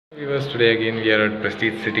Viewers, today again we are at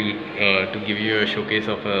Prestige City to give you a showcase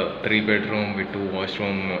of a 3-bedroom with 2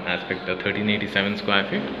 washroom aspect, a 1387 square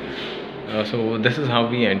feet. So this is how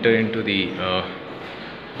we enter into the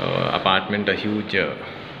apartment. A huge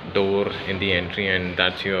door in the entry, and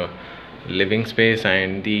that's your living space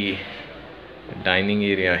and the dining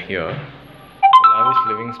area here. So lavish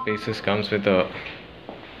living spaces comes with a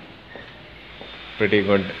pretty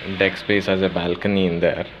good deck space as a balcony in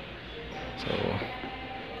there. So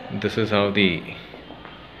this is how the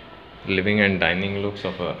living and dining looks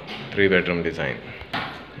of a 3-bedroom design,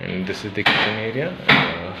 and this is the kitchen area.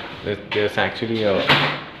 There's actually a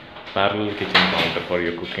parallel kitchen counter for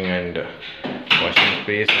your cooking and washing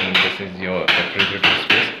space, and this is your refrigerator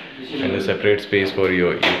space and a separate space for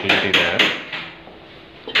your utility there.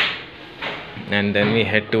 And then we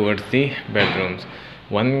head towards the bedrooms.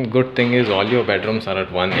 One good thing is all your bedrooms are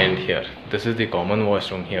at one end here. This is the common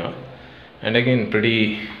washroom here, and again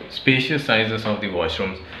pretty spacious sizes of the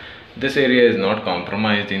washrooms. This area is not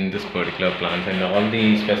compromised in this particular plant, and all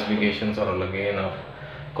the specifications are all again of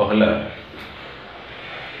Kohler.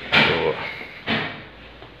 So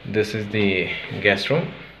this is the guest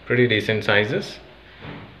room, pretty decent sizes,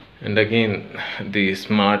 and again the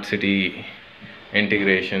smart city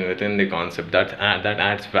integration within the concept that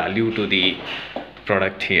adds value to the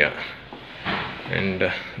product here.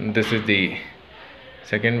 And this is the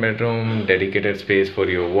second bedroom, dedicated space for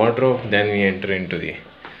your wardrobe. Then we enter into the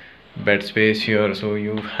bed space here, so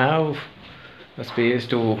you have a space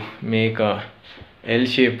to make a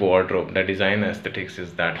L-shaped wardrobe. The design aesthetics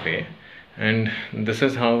is that way, and this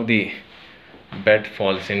is how the bed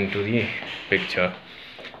falls into the picture.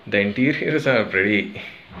 The interiors are pretty,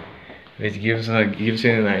 which gives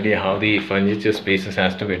you an idea how the furniture spaces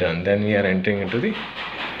has to be done. Then we are entering into the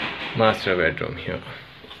master bedroom here.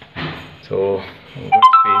 So good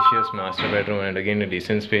spacious master bedroom, and again a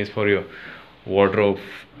decent space for your wardrobe,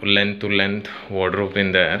 length to length wardrobe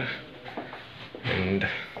in there, and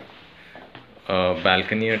a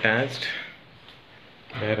balcony attached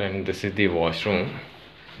there. And this is the washroom.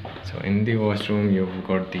 So in the washroom you've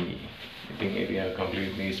got the sitting area,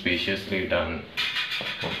 completely spaciously done,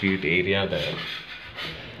 complete area there.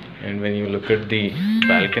 And when you look at the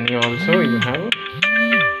balcony also, you have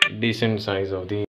a decent size of the